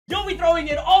Yo, we throwing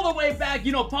it all the way back,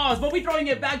 you know, pause, but we throwing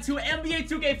it back to NBA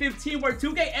 2K15, where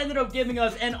 2K ended up giving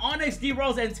us an Onyx D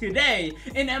Rose, and today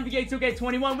in NBA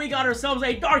 2K21 we got ourselves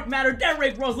a Dark Matter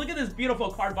Derrick Rose. Look at this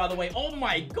beautiful card, by the way. Oh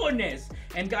my goodness.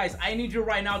 And guys, I need you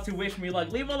right now to wish me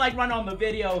luck. Leave a like right on the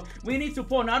video. We need to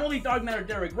pull not only Dark Matter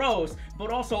Derrick Rose, but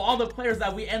also all the players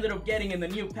that we ended up getting in the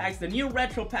new packs, the new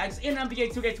retro packs in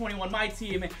NBA 2K21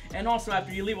 Myteam. And also,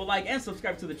 after you leave a like and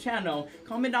subscribe to the channel,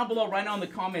 comment down below right now in the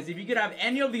comments if you could have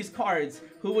any of these cards,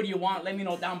 who would you want? Let me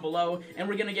know down below, and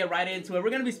we're gonna get right into it. We're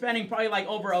gonna be spending probably like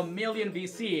over 1 million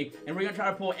VC, and we're gonna try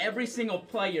to pull every single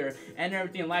player and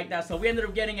everything like that. So we ended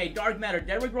up getting a Dark Matter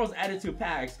Derrick Rose added to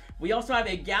packs. We also have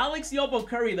a Galaxy Opal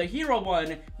Curry, the hero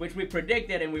one, which we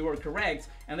predicted and we were correct.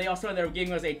 And they also ended up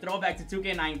giving us a throwback to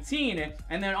 2K19.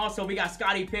 And then also we got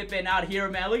Scottie Pippen out here,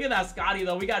 man. Look at that Scottie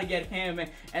though. We got to get him.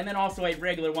 And then also a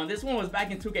regular one. This one was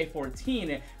back in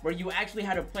 2K14, where you actually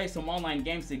had to play some online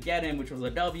games to get him, which was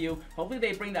a W. Hopefully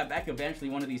they bring that back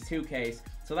eventually, one of these 2Ks.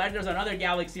 So there's another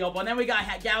Galaxy Opal. And then we got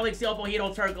Galaxy Opal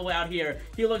Hito Turtle out here.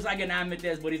 He looks like an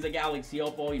Amethyst, but he's a Galaxy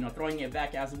Opal, you know, throwing it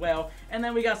back as well. And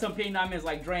then we got some pink diamonds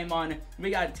like Draymond. We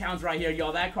got Towns right here.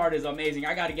 Yo, that card is amazing.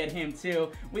 I got to get him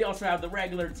too. We also have the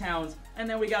regular Towns. And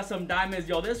then we got some diamonds.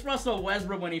 Yo, this Russell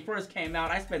Westbrook, when he first came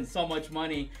out, I spent so much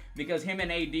money because him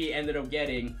and AD ended up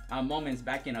getting moments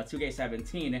back in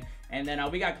 2K17. And then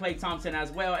we got Klay Thompson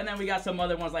as well. And then we got some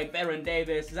other ones like Baron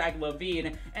Davis, Zach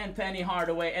LaVine, and Penny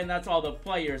Hardaway. And that's all the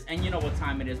players. And you know what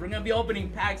time it is. We're going to be opening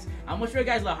packs. I'm going to show you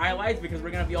guys the highlights because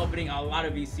we're going to be opening a lot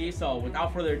of VC. So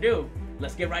without further ado,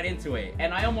 let's get right into it.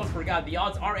 And I almost forgot, the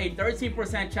odds are a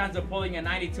 13% chance of pulling a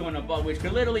 92 and above, which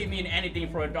could literally mean anything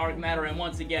for a Dark Matter. And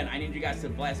once again, I need you guys to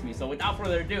bless me. So without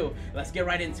further ado, let's get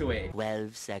right into it.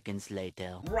 12 seconds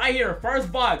later. Right here,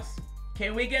 first box.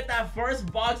 Can we get that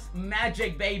first box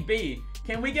magic, baby?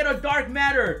 Can we get a Dark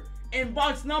Matter in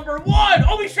box number 1?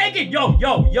 Oh, we shaking. Yo,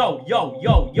 yo, yo, yo,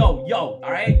 yo, yo, yo.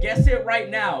 All right, guess it right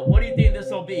now. What do you think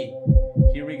this will be?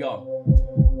 Here we go.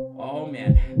 Oh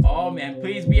man,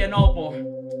 please be an opal.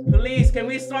 Please, can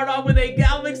we start off with a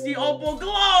Galaxy Opal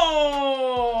Glow?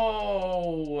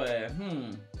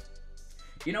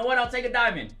 You know what, I'll take a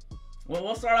diamond.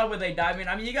 We'll start off with a diamond.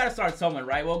 I mean, you gotta start somewhere,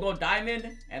 right? We'll go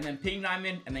diamond, and then pink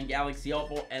diamond, and then Galaxy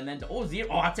Opal, and then, zero.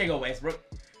 Oh, I'll take a Westbrook.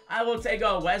 I will take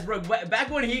a Westbrook. Back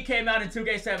when he came out in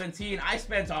 2K17, I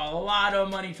spent a lot of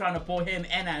money trying to pull him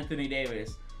and Anthony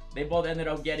Davis. They both ended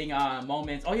up getting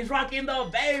moments. Oh, he's rocking the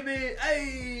baby.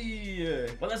 Hey.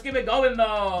 But let's keep it going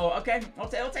though. Okay, I'll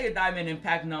take a diamond in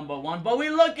pack number 1. But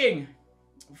we're looking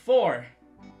for.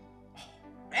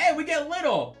 Hey, we get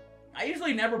little. I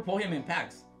usually never pull him in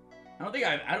packs. I don't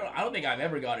think I've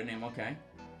ever gotten him. Okay.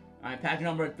 All right, pack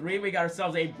number 3. We got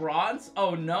ourselves a bronze.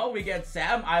 Oh no, we get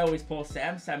Sam. I always pull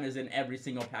Sam. Sam is in every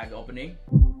single pack opening.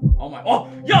 Oh my.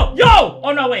 Oh, yo.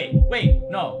 Oh no, wait,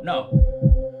 no.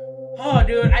 Oh,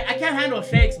 dude, I can't handle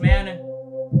shakes, man.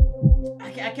 I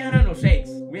can't handle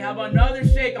shakes. We have another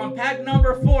shake on pack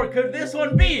number 4. Could this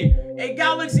one be a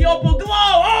Galaxy Opal Glow?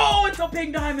 Oh, it's a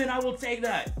pink diamond. I will take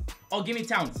that. Oh, give me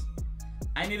Towns.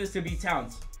 I need this to be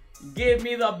Towns. Give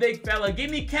me the big fella.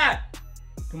 Give me Cat.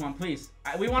 Come on, please.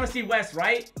 We want to see West,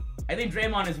 right? I think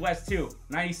Draymond is West too.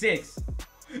 96.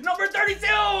 Number 32.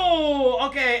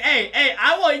 Okay, hey,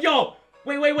 I want, yo.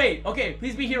 Wait. Okay,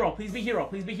 please be hero. Please be hero.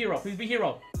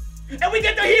 And we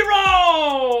get the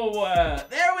hero!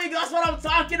 There we go. That's what I'm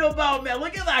talking about, man.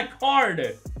 Look at that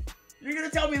card. You're gonna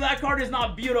tell me that card is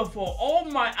not beautiful? Oh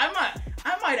my! I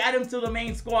might add him to the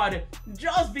main squad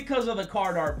just because of the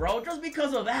card art, bro. Just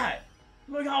because of that.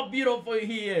 Look how beautiful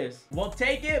he is. We'll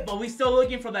take it, but we're still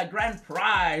looking for that grand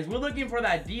prize. We're looking for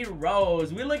that D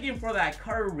Rose. We're looking for that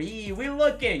Curry. We're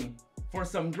looking for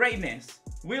some greatness.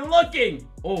 We're looking.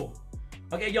 Oh,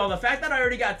 okay, yo. The fact that I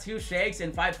already got 2 shakes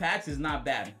in 5 packs is not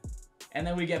bad. And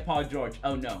then we get Paul George.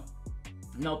 Oh no.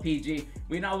 No, PG.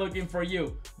 We're not looking for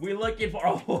you. We're looking for...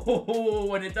 Oh,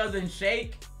 when it doesn't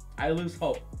shake, I lose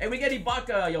hope. And we get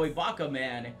Ibaka. Yo, Ibaka,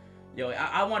 man. Yo,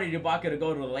 I wanted Ibaka to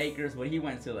go to the Lakers, but he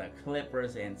went to the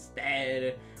Clippers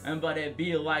instead. But it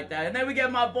be like that. And then we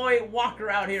get my boy Walker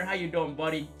out here. How you doing,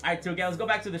 buddy? All right, 2K, let's go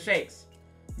back to the shakes.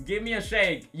 Give me a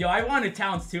shake. Yo, I wanted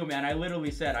Towns too, man. I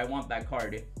literally said I want that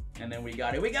card. And then we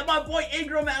got it. We got my boy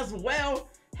Ingram as well.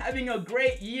 Having a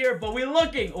great year, but we're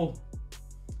looking. Oh,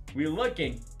 we're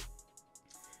looking.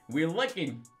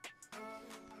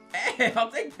 Hey, I'll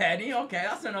take Penny. Okay,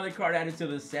 that's another card added to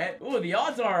the set. Ooh, the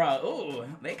odds are,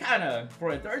 they kind of,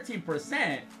 for a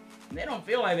 13%, they don't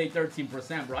feel like they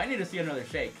 13%, bro. I need to see another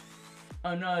shake.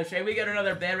 Another shake. We get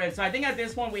another Baron. So I think at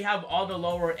this point we have all the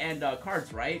lower end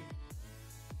cards, right?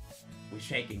 We're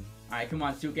shaking. All right, come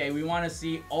on, 2K. We want to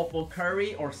see Opal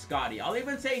Curry or Scottie. I'll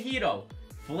even say Hito.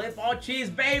 Flip all cheese,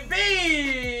 baby!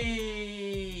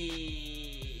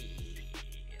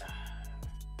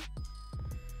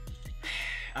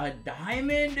 A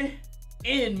diamond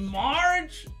in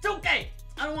March? 2K!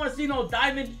 I don't want to see no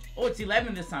diamond. Oh, it's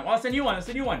 11 this time. Oh, it's a new one. It's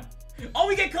a new one. Oh,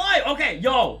 we get Clyde. Okay,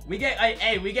 yo. We get,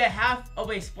 hey, we get half of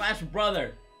a Splash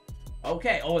brother.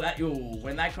 Okay. Oh,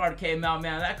 when that card came out,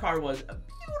 man, that card was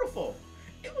beautiful.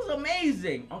 It was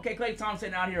amazing. Okay, Klay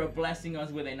Thompson out here blessing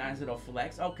us with a nice little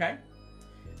flex. Okay.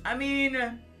 I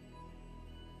mean,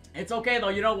 it's okay, though.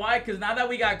 You know why? Because now that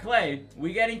we got Klay,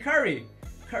 we getting Curry.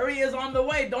 Curry is on the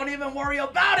way. Don't even worry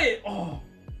about it. Oh,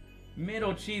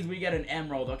 middle cheese, we get an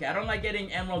emerald. Okay, I don't like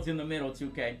getting emeralds in the middle,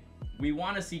 2K. We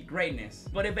want to see greatness.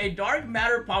 But if a dark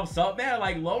matter pops up, man,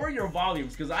 like, lower your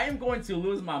volumes, because I am going to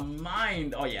lose my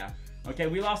mind. Oh, yeah. Okay,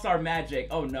 we lost our magic.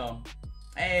 Oh, no.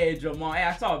 Hey, Jamal. Hey,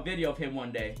 I saw a video of him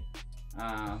one day.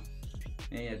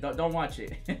 Yeah, don't watch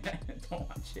it. Don't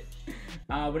watch it.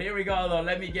 But here we go, though.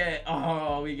 Let me get...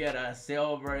 Oh, we get a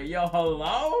silver. Yo,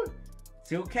 hello?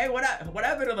 2K? What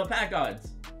happened to the pack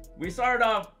odds? We started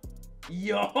off...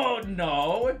 Yo,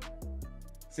 no.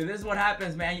 See, this is what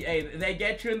happens, man. Hey, they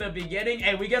get you in the beginning.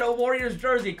 Hey, we get a Warriors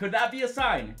jersey. Could that be a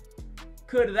sign?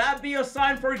 Could that be a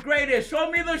sign for greatness?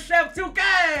 Show me the chef,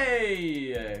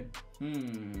 2K!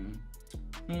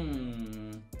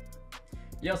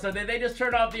 Yo, so they just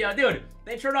turned off the... dude,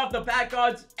 they turned off the pack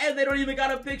odds, and they don't even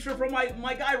got a picture from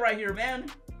my guy right here, man.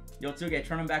 Yo, 2K,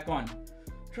 turn them back on.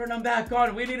 Turn them back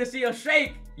on. We need to see a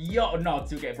shake. Yo, no,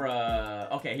 2K, bruh.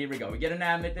 Okay, here we go. We get an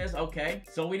amethyst. Okay.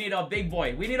 So we need a big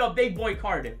boy. We need a big boy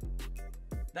card.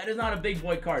 That is not a big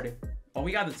boy card. Oh,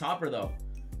 we got the topper, though.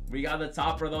 We got the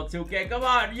topper, though, 2K. Come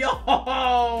on. Yo!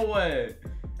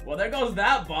 Well, there goes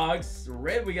that box.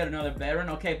 Rip, we got another veteran.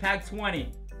 Okay, pack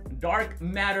 20. Dark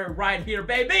matter right here,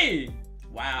 baby.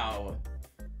 Wow.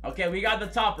 Okay, we got the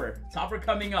topper. Topper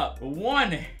coming up.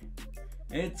 1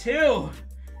 and 2.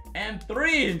 And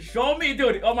 3, show me,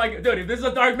 dude. Oh my god, dude, if this is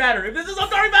a dark matter,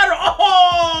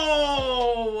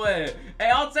 oh! Hey,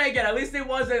 I'll take it. At least it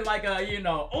wasn't like a, you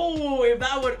know, oh, if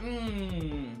that would,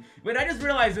 Wait, I just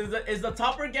realized, is the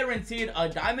topper guaranteed a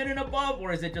diamond and above,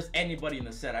 or is it just anybody in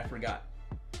the set? I forgot.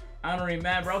 I don't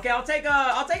remember. Okay, I'll take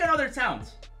another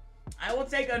Towns. I will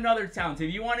take another Towns.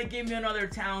 If you want to give me another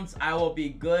Towns, I will be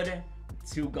good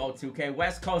to go. 2K.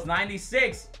 West Coast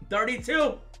 96,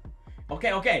 32.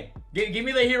 Okay. Give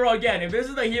me the hero again. If this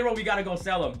is the hero, we gotta go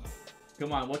sell him.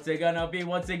 Come on, what's it gonna be?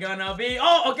 What's it gonna be?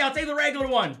 Oh, okay, I'll take the regular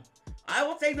one. I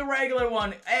will take the regular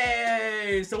one.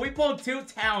 Hey, so we pulled 2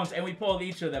 Towns, and we pulled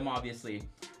each of them, obviously.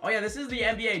 Oh, yeah, this is the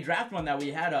NBA draft one that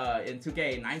we had in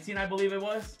 2K19, I believe it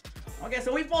was. Okay,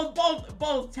 so we pulled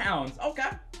both Towns. Okay.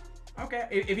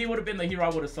 If he would have been the hero, I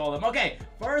would have sold him. Okay,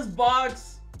 first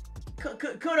box.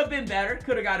 Could have been better.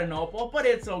 Could have got an opal, but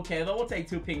it's okay, though. We'll take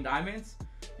 2 pink diamonds.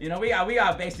 You know, we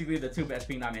got basically the 2 best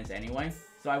pink diamonds anyway.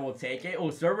 So I will take it. Oh,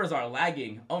 servers are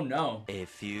lagging. Oh, no. A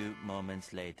few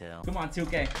moments later. Come on,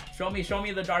 2K. Show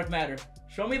me the dark matter.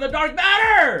 Show me the dark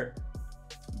matter!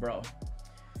 Bro.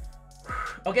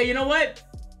 Okay, you know what?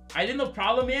 I think the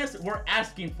problem is we're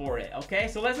asking for it, okay?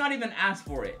 So let's not even ask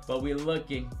for it. But we're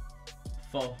looking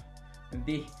for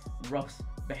the Rose.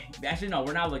 Actually, no,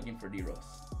 we're not looking for the Rose,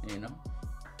 you know?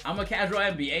 I'm a casual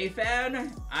NBA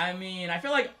fan. I mean, I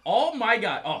feel like, oh my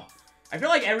god. Oh, I feel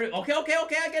like okay,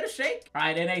 I get a shake. All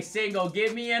right, in a single,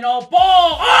 give me an opal.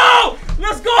 Oh,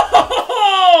 let's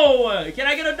go. Can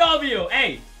I get a W?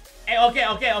 Hey,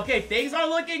 okay. Things are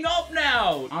looking up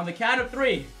now. On the count of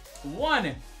 3.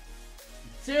 1,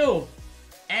 2,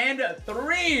 and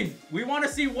 3. We want to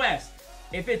see West.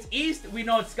 If it's East, we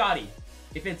know it's Scottie.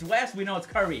 If it's West, we know it's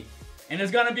Curry. And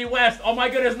it's gonna be West. Oh my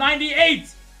goodness,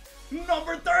 98.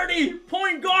 Number 30,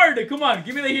 point guard. Come on,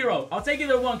 give me the hero. I'll take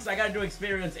either one because I gotta do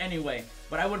experience anyway.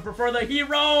 But I would prefer the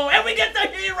hero. And we get the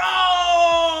hero!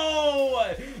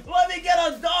 Let me get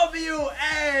a W.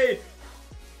 Hey!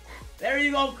 There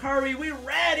you go, Curry. We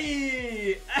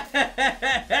ready.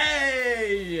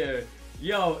 Hey!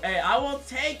 Yo, hey, I will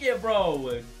take it,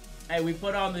 bro. Hey, we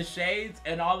put on the shades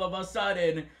and all of a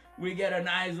sudden, we get a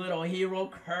nice little hero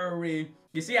Curry.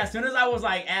 You see, as soon as I was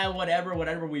like,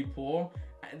 whatever we pull,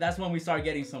 that's when we start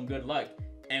getting some good luck.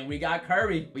 And we got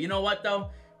Curry. But you know what,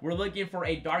 though? We're looking for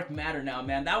a dark matter now,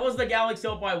 man. That was the Galaxy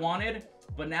Opal I wanted.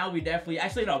 But now we definitely...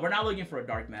 Actually, no. We're not looking for a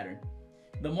dark matter.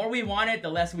 The more we want it, the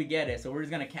less we get it. So we're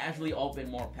just going to casually open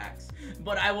more packs.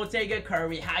 But I will take it,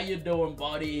 Curry. How you doing,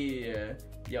 buddy?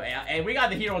 Yo, hey, we got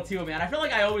the hero, too, man. I feel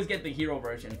like I always get the hero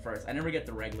version first. I never get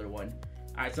the regular one.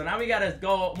 All right, so now we got to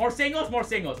go... More singles.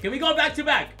 Can we go back to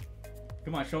back?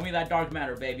 Come on, show me that dark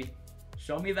matter, baby.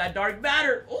 Show me that dark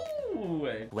matter. Ooh.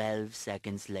 12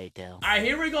 seconds later. All right,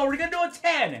 here we go. We're gonna do a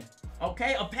 10.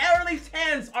 Okay, apparently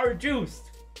 10s are juiced.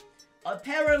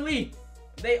 Apparently,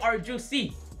 they are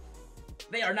juicy.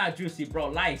 They are not juicy, bro.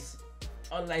 Lice.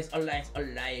 Oh, lice, oh, lice, oh,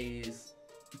 lice.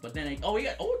 But then, oh, we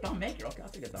got, oh, thumb maker. Okay, I'll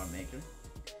take a thumb maker.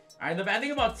 All right, the bad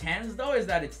thing about 10s, though, is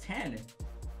that it's 10.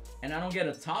 And I don't get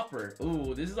a topper.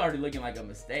 Ooh, this is already looking like a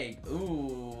mistake.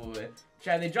 Ooh.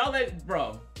 Chat, they draw that,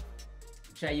 bro.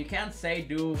 Chat, you can't say,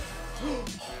 dude.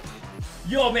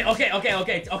 Yo, man, okay.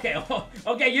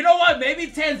 Okay, you know what? Maybe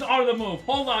 10s are the move.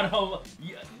 Hold on.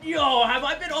 Yo, have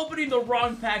I been opening the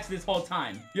wrong packs this whole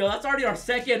time? Yo, that's already our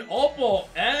second opal.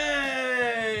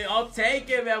 Hey, I'll take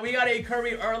it, man. We got a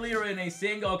Curry earlier in a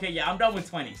single. Okay, yeah, I'm done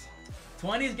with 20s.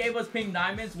 20s gave us pink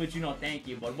diamonds, which, you know, thank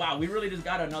you. But wow, we really just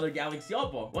got another Galaxy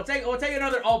opal. We'll take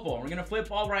another opal. We're gonna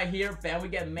flip all right here. Bam, we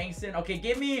get Mason.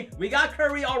 Okay, we got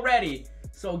Curry already.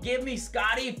 So give me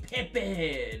Scottie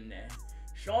Pippen.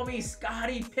 Show me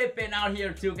Scottie Pippen out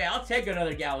here too. Okay, I'll take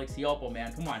another Galaxy opal,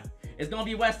 man. Come on. It's gonna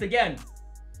be West again.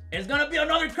 It's gonna be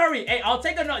another Curry. Hey, I'll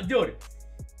take another, dude.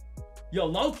 Yo,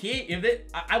 low key, if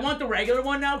it, I want the regular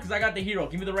one now because I got the hero.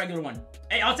 Give me the regular one.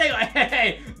 Hey, I'll take it.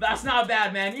 Hey, that's not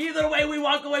bad, man. Either way, we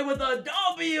walk away with a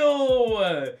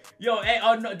W. Yo, hey,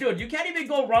 no, dude, you can't even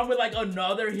go wrong with like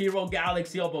another hero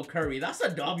Galaxy opal Curry. That's a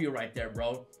W right there,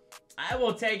 bro. I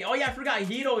will take it. Oh yeah, I forgot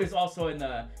Hito is also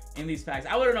in these packs.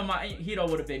 I wouldn't know, Hito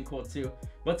would have been cool too.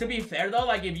 But to be fair though,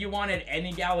 like if you wanted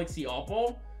any Galaxy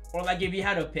opal, or like if you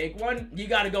had to pick one, you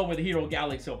gotta go with Hero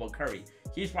Galaxy opal Curry.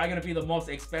 He's probably gonna be the most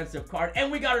expensive card.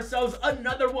 And we got ourselves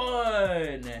another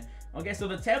one. Okay, so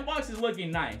the 10 box is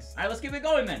looking nice. All right, let's keep it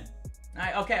going then.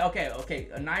 All right, okay.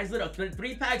 A nice little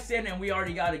 3 packs in, and we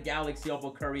already got a Galaxy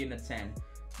opal Curry in the 10.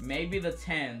 Maybe the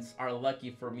 10s are lucky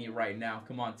for me right now.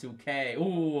 Come on, 2K.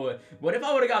 Ooh, what if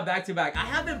I would have got back-to-back? I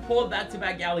haven't pulled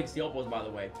back-to-back Galaxy opals, by the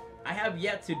way. I have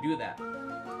yet to do that,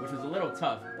 which was a little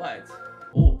tough, but...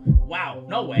 Oh, wow,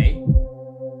 no way.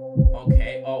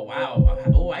 Okay, oh, wow.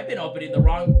 Oh, I've been opening the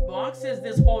wrong boxes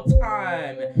this whole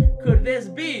time. Could this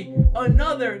be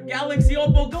another Galaxy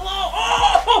opal glow?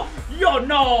 Oh! Yo,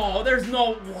 no, there's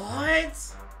no...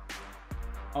 What?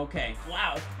 Okay,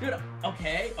 wow, dude.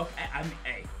 Okay. I mean,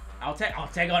 hey, I'll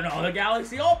take another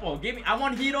Galaxy opal. Give me. I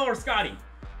want Hito or Scottie.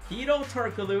 Hito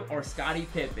Turkoglu or Scottie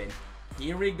Pippen.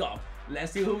 Here we go.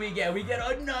 Let's see who we get. We get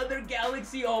another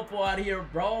Galaxy opal out here,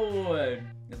 bro.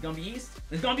 It's gonna be East.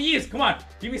 It's gonna be East. Come on,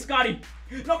 give me Scottie.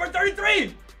 Number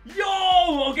 33.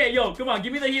 Yo. Okay, yo, come on,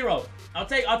 give me the hero. I'll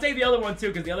take the other one too,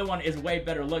 because the other one is way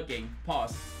better looking.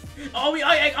 Pause. Oh,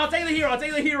 I'll take the hero. I'll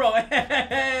take the hero.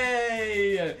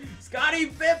 Hey. Scottie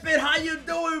Pippen, how you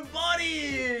doing,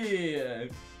 buddy?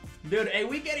 Dude, hey,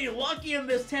 we getting lucky in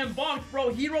this 10 box, bro.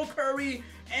 Hero Curry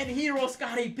and Hero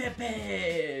Scottie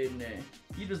Pippen.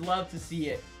 You just love to see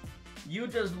it. You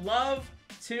just love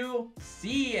to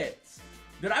see it.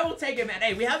 Dude, I will take it, man.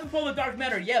 Hey, we haven't pulled the dark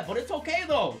matter yet, but it's okay,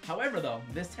 though. However, though,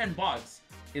 this 10 box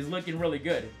is looking really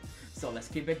good. So let's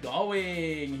keep it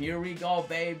going. Here we go,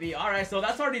 baby. All right, so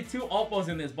that's already 2 opals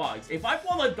in this box. If I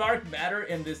pull a dark matter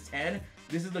in this 10,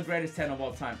 this is the greatest 10 of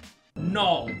all time.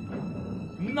 No.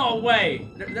 No way.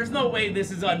 There's no way this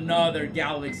is another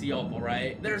Galaxy opal,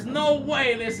 right? There's no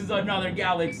way this is another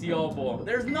Galaxy opal.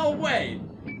 There's no way.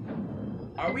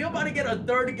 Are we about to get a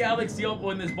 3rd Galaxy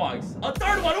opal in this box? A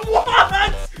 3rd one?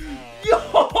 What?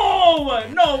 Yo!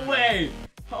 No way.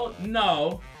 Oh,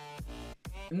 no.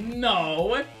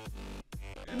 No.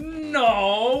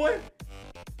 No.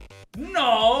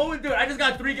 No. Dude, I just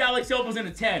got 3 Galaxy opals in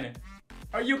a 10.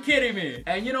 Are you kidding me?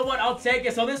 And you know what? I'll take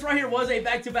it. So this right here was a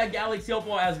back-to-back Galaxy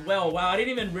opal as well. Wow, I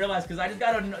didn't even realize because I just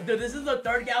got a... Dude, this is the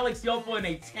 3rd Galaxy opal in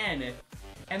a 10.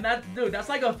 And that... Dude, that's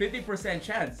like a 50%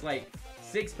 chance. Like,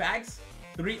 6 packs,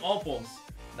 3 opals.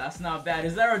 That's not bad.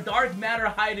 Is there a dark matter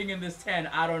hiding in this 10?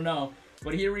 I don't know.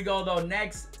 But here we go, though.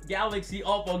 Next Galaxy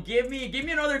opal. Give me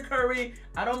another Curry.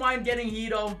 I don't mind getting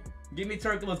Hito. Give me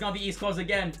Turkoglu. It's gonna be East Coast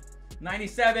again.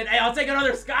 97. Hey, I'll take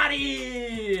another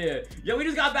Scottie. Yo, we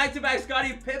just got back-to-back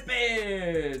Scottie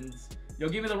Pippens. Yo,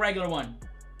 give me the regular one.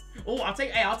 Oh, I'll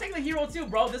take the hero too,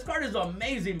 bro. This card is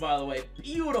amazing, by the way.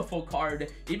 Beautiful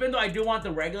card. Even though I do want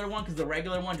the regular one, because the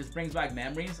regular one just brings back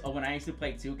memories of when I used to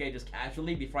play 2K just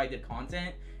casually before I did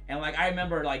content. And like I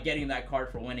remember like getting that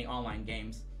card for winning online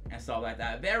games and stuff like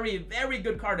that. Very, very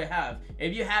good card to have.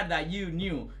 If you had that, you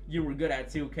knew you were good at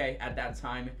 2K at that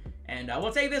time. And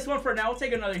we'll take this one for now. We'll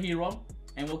take another hero.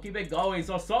 And we'll keep it going.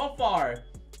 So far,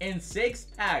 in 6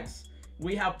 packs,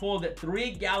 we have pulled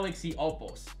 3 Galaxy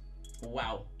opals.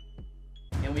 Wow.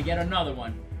 And we get another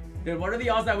one. Dude, what are the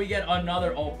odds that we get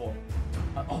another opal?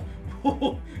 Oh,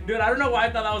 Dude, I don't know why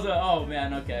I thought that was a... Oh,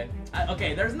 man, okay.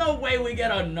 Okay, there's no way we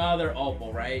get another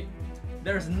opal, right?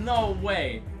 There's no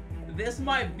way. This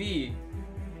might be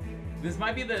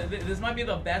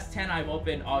the best 10 I've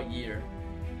opened all year.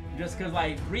 Just because,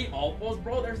 like, 3 opals,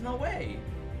 bro, there's no way.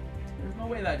 There's no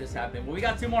way that just happened. Well, we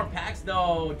got 2 more packs,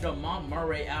 though. Jamal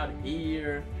Murray out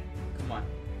here. Come on.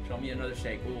 Show me another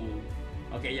shake. Ooh.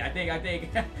 Okay, yeah, I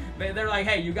think they're like,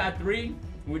 hey, you got 3,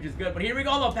 which is good. But here we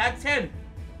go, though. Pack 10.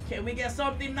 Can we get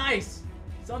something nice?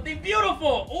 Something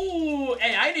beautiful. Ooh.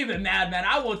 Hey, I ain't even mad, man.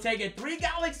 I will take it. 3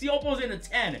 Galaxy Opals in a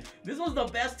 10. This was the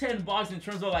best 10 box in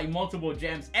terms of, like, multiple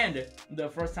gems. And the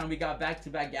first time we got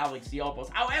back-to-back Galaxy Opals.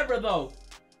 However, though,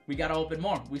 we gotta open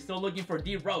more. We still looking for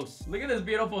D-Rose. Look at this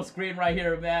beautiful screen right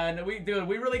here, man. Dude,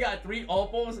 we really got 3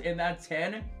 opals in that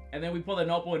 10, and then we pulled an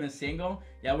opal in a single.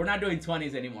 Yeah, we're not doing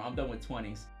 20s anymore. I'm done with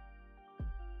 20s.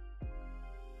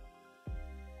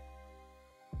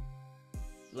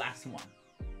 Last one.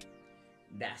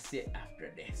 That's it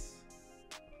after this.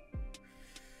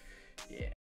 Yeah.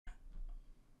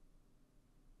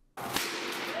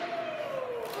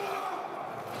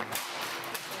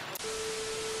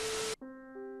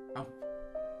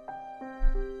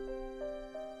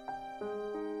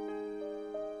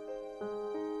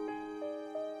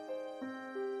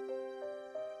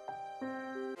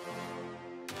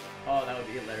 Oh, that would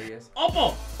be hilarious.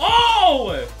 Opal!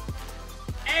 Oh!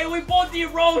 Hey, we pulled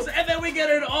D-Rose, and then we get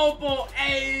an opal.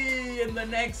 Hey, in the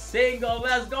next single.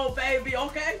 Let's go, baby.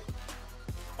 Okay.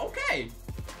 Okay.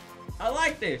 I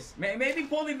like this. Maybe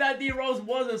pulling that D-Rose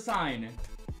was a sign.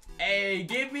 Hey,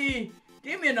 give me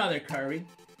another Curry.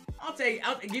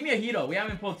 Give me a Hito. We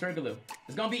haven't pulled Turkaloo.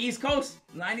 It's gonna be East Coast.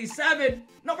 97.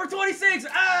 Number 26.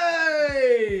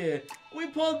 Hey! We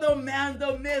pulled the man,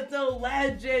 the myth, the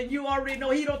legend. You already know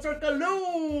Hito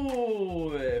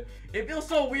Turkaloo. It feels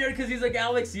so weird because he's a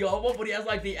Galaxy Opal, but he has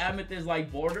like the amethyst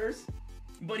like borders.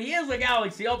 But he is a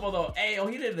Galaxy Opal though. Hey, oh,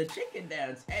 he did the chicken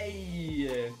dance.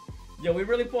 Hey. Yo, we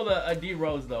really pulled a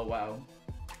D-Rose though. Wow.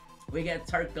 We get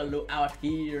Turkaloo out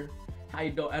here. How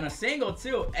you doing? And a single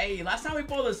too. Hey, last time we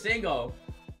pulled a single,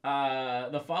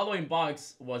 the following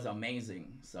box was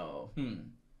amazing. So,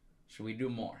 should we do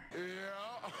more?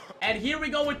 And here we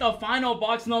go with the final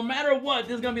box. No matter what,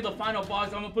 this is gonna be the final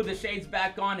box. I'm gonna put the shades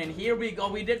back on, and here we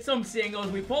go. We did some singles.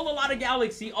 We pulled a lot of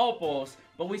Galaxy Opals,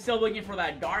 but we still looking for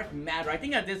that dark matter. I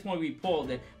think at this point we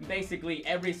pulled basically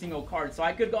every single card. So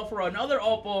I could go for another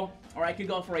opal, or I could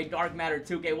go for a dark matter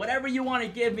 2K. Whatever you want to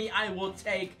give me, I will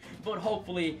take. But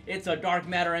hopefully it's a dark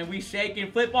matter, and we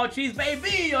shaking flip ball cheese,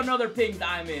 baby. Another pink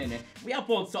diamond. We have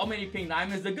pulled so many pink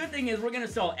diamonds. The good thing is we're gonna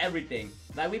sell everything.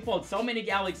 Like, we pulled so many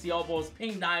Galaxy Opals,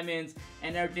 pink diamonds,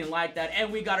 and everything like that.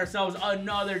 And we got ourselves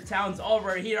another Towns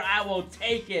over here. I will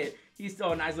take it. He's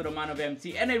still a nice little amount of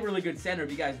MT and a really good center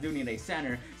if you guys do need a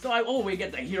center. So we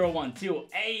get the hero one too.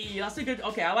 Hey, that's a good,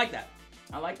 okay, I like that.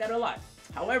 I like that a lot.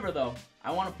 However though,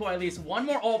 I want to pull at least one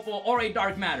more opal or a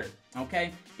dark matter,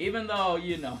 okay? Even though,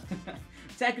 you know,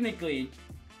 technically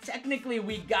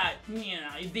we got, you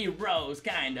know, the rose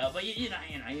kind of, but you know,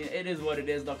 it is what it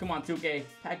is though. Come on, 2K,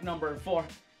 pack number 4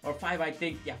 or 5, I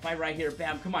think. Yeah, 5 right here.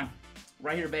 Bam, come on,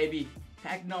 right here, baby.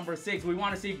 Pack number 6. We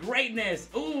want to see greatness.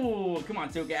 Ooh, come on,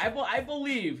 2K. I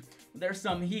believe there's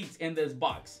some heat in this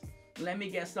box. Let me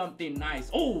get something nice.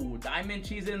 Oh, diamond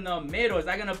cheese in the middle. Is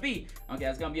that gonna be? Okay,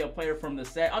 that's gonna be a player from the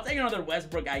set. I'll take another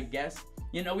Westbrook, I guess.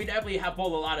 You know, we definitely have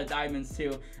pulled a lot of diamonds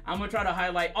too. I'm gonna try to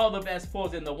highlight all the best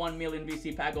pulls in the 1 million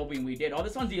VC pack opening we did. Oh,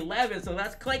 this one's 11, so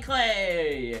that's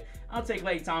Clay. I'll take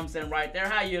Clay Thompson right there.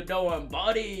 How you doing,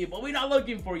 buddy? But we're not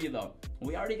looking for you though.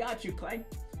 We already got you, Clay.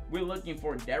 We're looking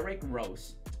for Derrick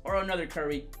Rose, or another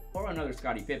Curry, or another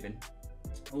Scottie Pippen.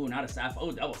 Ooh, not a sapphire.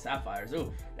 Oh, double sapphires.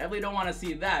 Ooh, definitely don't want to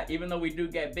see that. Even though we do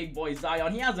get big boy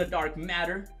Zion, he has a dark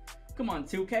matter. Come on,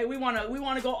 2K. We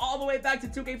wanna go all the way back to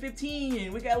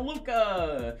 2K15. We got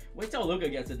Luka. Wait till Luka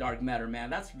gets a dark matter, man.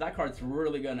 That card's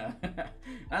really gonna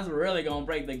that's really gonna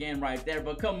break the game right there.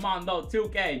 But come on though,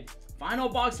 2K. Final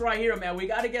box right here, man. We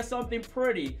gotta get something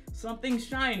pretty, something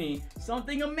shiny,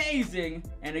 something amazing.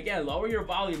 And again, lower your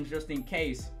volumes just in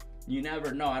case. You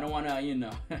never know. I don't want to, you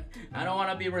know, I don't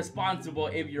want to be responsible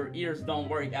if your ears don't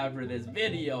work after this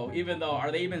video. Even though,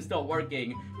 are they even still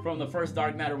working from the first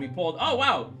dark matter we pulled? Oh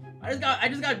wow, I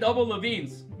just got double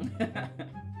Levine's.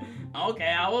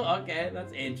 Okay, okay,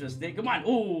 that's interesting. Come on.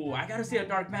 Ooh, I gotta see a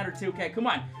dark matter 2K. Come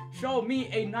on, show me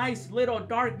a nice little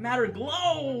dark matter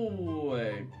glow.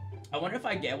 I wonder if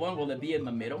I get one, will it be in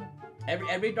the middle?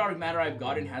 Every dark matter I've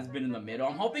gotten has been in the middle.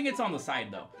 I'm hoping it's on the side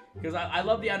though, because I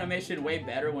love the animation way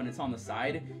better when it's on the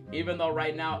side, even though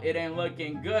right now it ain't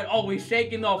looking good. Oh, we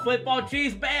shaking though. Flip ball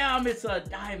cheese, bam! It's a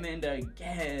diamond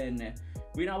again.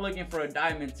 We're not looking for a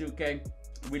diamond, 2K.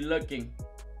 We're looking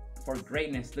for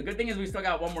greatness. The good thing is we still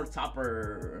got one more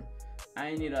topper.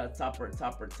 I need a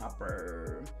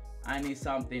topper. I need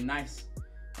something nice.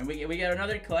 And we get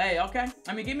another clay. Okay.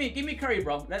 I mean, give me Curry,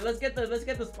 bro. Let's get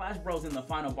the Splash Bros in the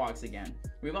final box again.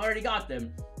 We've already got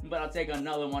them, but I'll take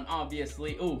another one,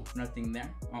 obviously. Ooh, nothing there.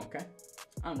 Okay.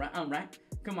 All right.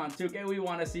 Come on, 2K. We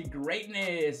want to see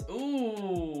greatness.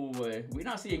 Ooh, we're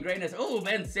not seeing greatness. Ooh,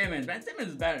 Ben Simmons. Ben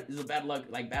Simmons is a bad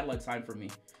luck sign for me.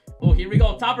 Oh, here we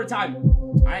go. Topper time.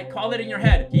 All right, call it in your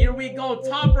head. Here we go.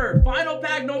 Topper. Final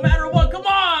pack, no matter what. Come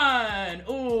on.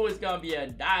 Ooh, it's gonna be a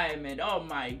diamond. Oh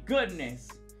my goodness.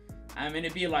 I mean,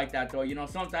 it be like that though. You know,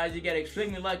 sometimes you get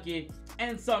extremely lucky,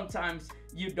 and sometimes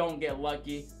you don't get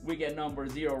lucky. We get number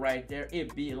 0 right there.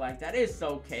 It be like that. It's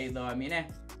okay though. I mean,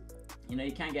 you know,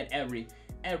 you can't get every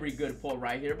good pull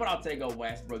right here, but I'll take a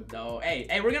Westbrook though.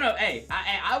 Hey, we're gonna,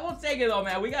 I will take it though,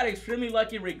 man. We got extremely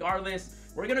lucky regardless.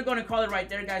 We're gonna go and call it right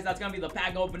there, guys. That's gonna be the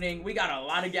pack opening. We got a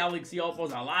lot of Galaxy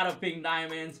Opals, a lot of pink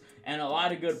diamonds, and a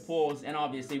lot of good pulls. And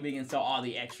obviously, we can sell all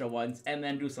the extra ones and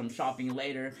then do some shopping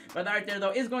later. But that right there,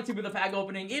 though, is going to be the pack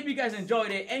opening. If you guys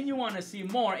enjoyed it and you want to see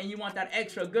more and you want that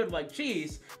extra good like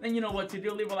cheese, then you know what to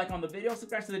do. Leave a like on the video,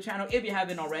 subscribe to the channel if you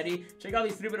haven't already. Check out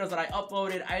these 3 videos that I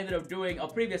uploaded. I ended up doing a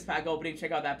previous pack opening.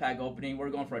 Check out that pack opening. We're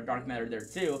going for a dark matter there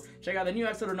too. Check out the new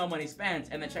episode of No Money Spent,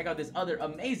 and then check out this other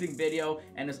amazing video.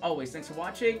 And as always, thanks for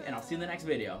watching, and I'll see you in the next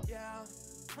video. Yeah,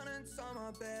 hundreds on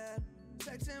my bed,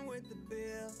 texting with the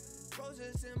bill,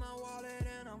 roses in my wallet,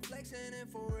 and I'm flexing it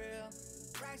for real.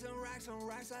 Racks and racks and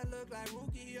racks, I look like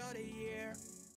rookie of the year.